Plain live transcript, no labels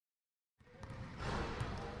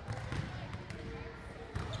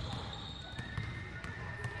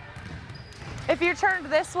If you're turned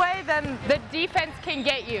this way, then the defense can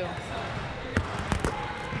get you.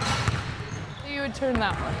 So you would turn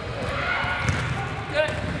that one.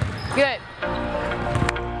 Good. Good.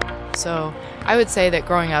 So I would say that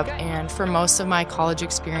growing up and for most of my college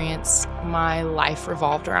experience, my life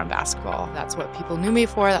revolved around basketball. That's what people knew me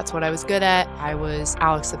for. That's what I was good at. I was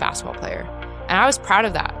Alex, the basketball player. And I was proud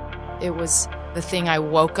of that. It was the thing I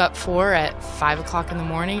woke up for at 5 o'clock in the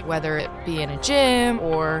morning, whether it be in a gym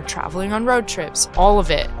or traveling on road trips. All of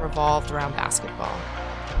it revolved around basketball.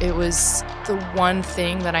 It was the one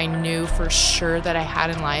thing that I knew for sure that I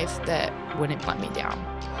had in life that wouldn't let me down.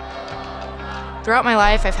 Throughout my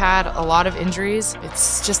life, I've had a lot of injuries.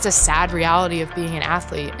 It's just a sad reality of being an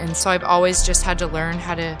athlete. And so I've always just had to learn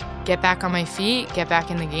how to get back on my feet, get back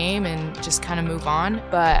in the game, and just kind of move on.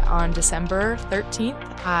 But on December 13th,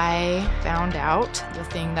 I found out the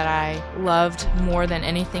thing that I loved more than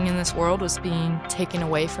anything in this world was being taken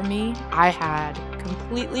away from me. I had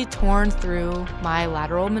completely torn through my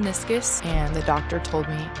lateral meniscus, and the doctor told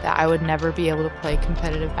me that I would never be able to play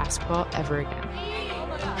competitive basketball ever again.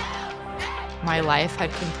 My life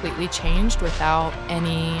had completely changed without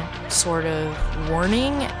any sort of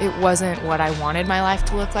warning. It wasn't what I wanted my life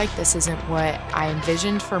to look like. This isn't what I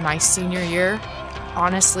envisioned for my senior year.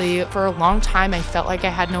 Honestly, for a long time, I felt like I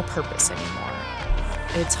had no purpose anymore.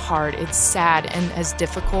 It's hard, it's sad, and as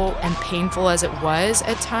difficult and painful as it was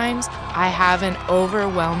at times, I have an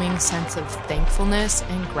overwhelming sense of thankfulness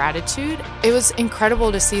and gratitude. It was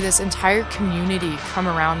incredible to see this entire community come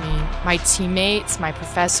around me, my teammates, my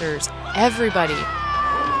professors, everybody.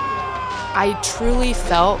 I truly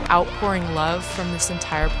felt outpouring love from this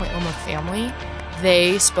entire Point Loma family.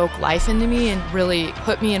 They spoke life into me and really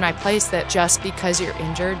put me in my place that just because you're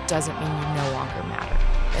injured doesn't mean you no longer matter.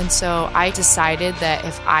 And so I decided that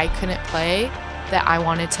if I couldn't play, that I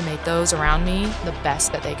wanted to make those around me the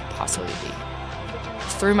best that they could possibly be.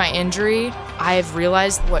 Through my injury, I've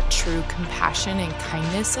realized what true compassion and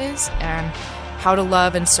kindness is and how to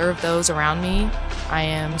love and serve those around me. I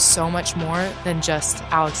am so much more than just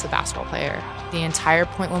Alex, the basketball player. The entire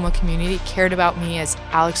Point Loma community cared about me as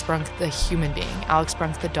Alex Brunk, the human being, Alex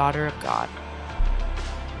Brunk, the daughter of God.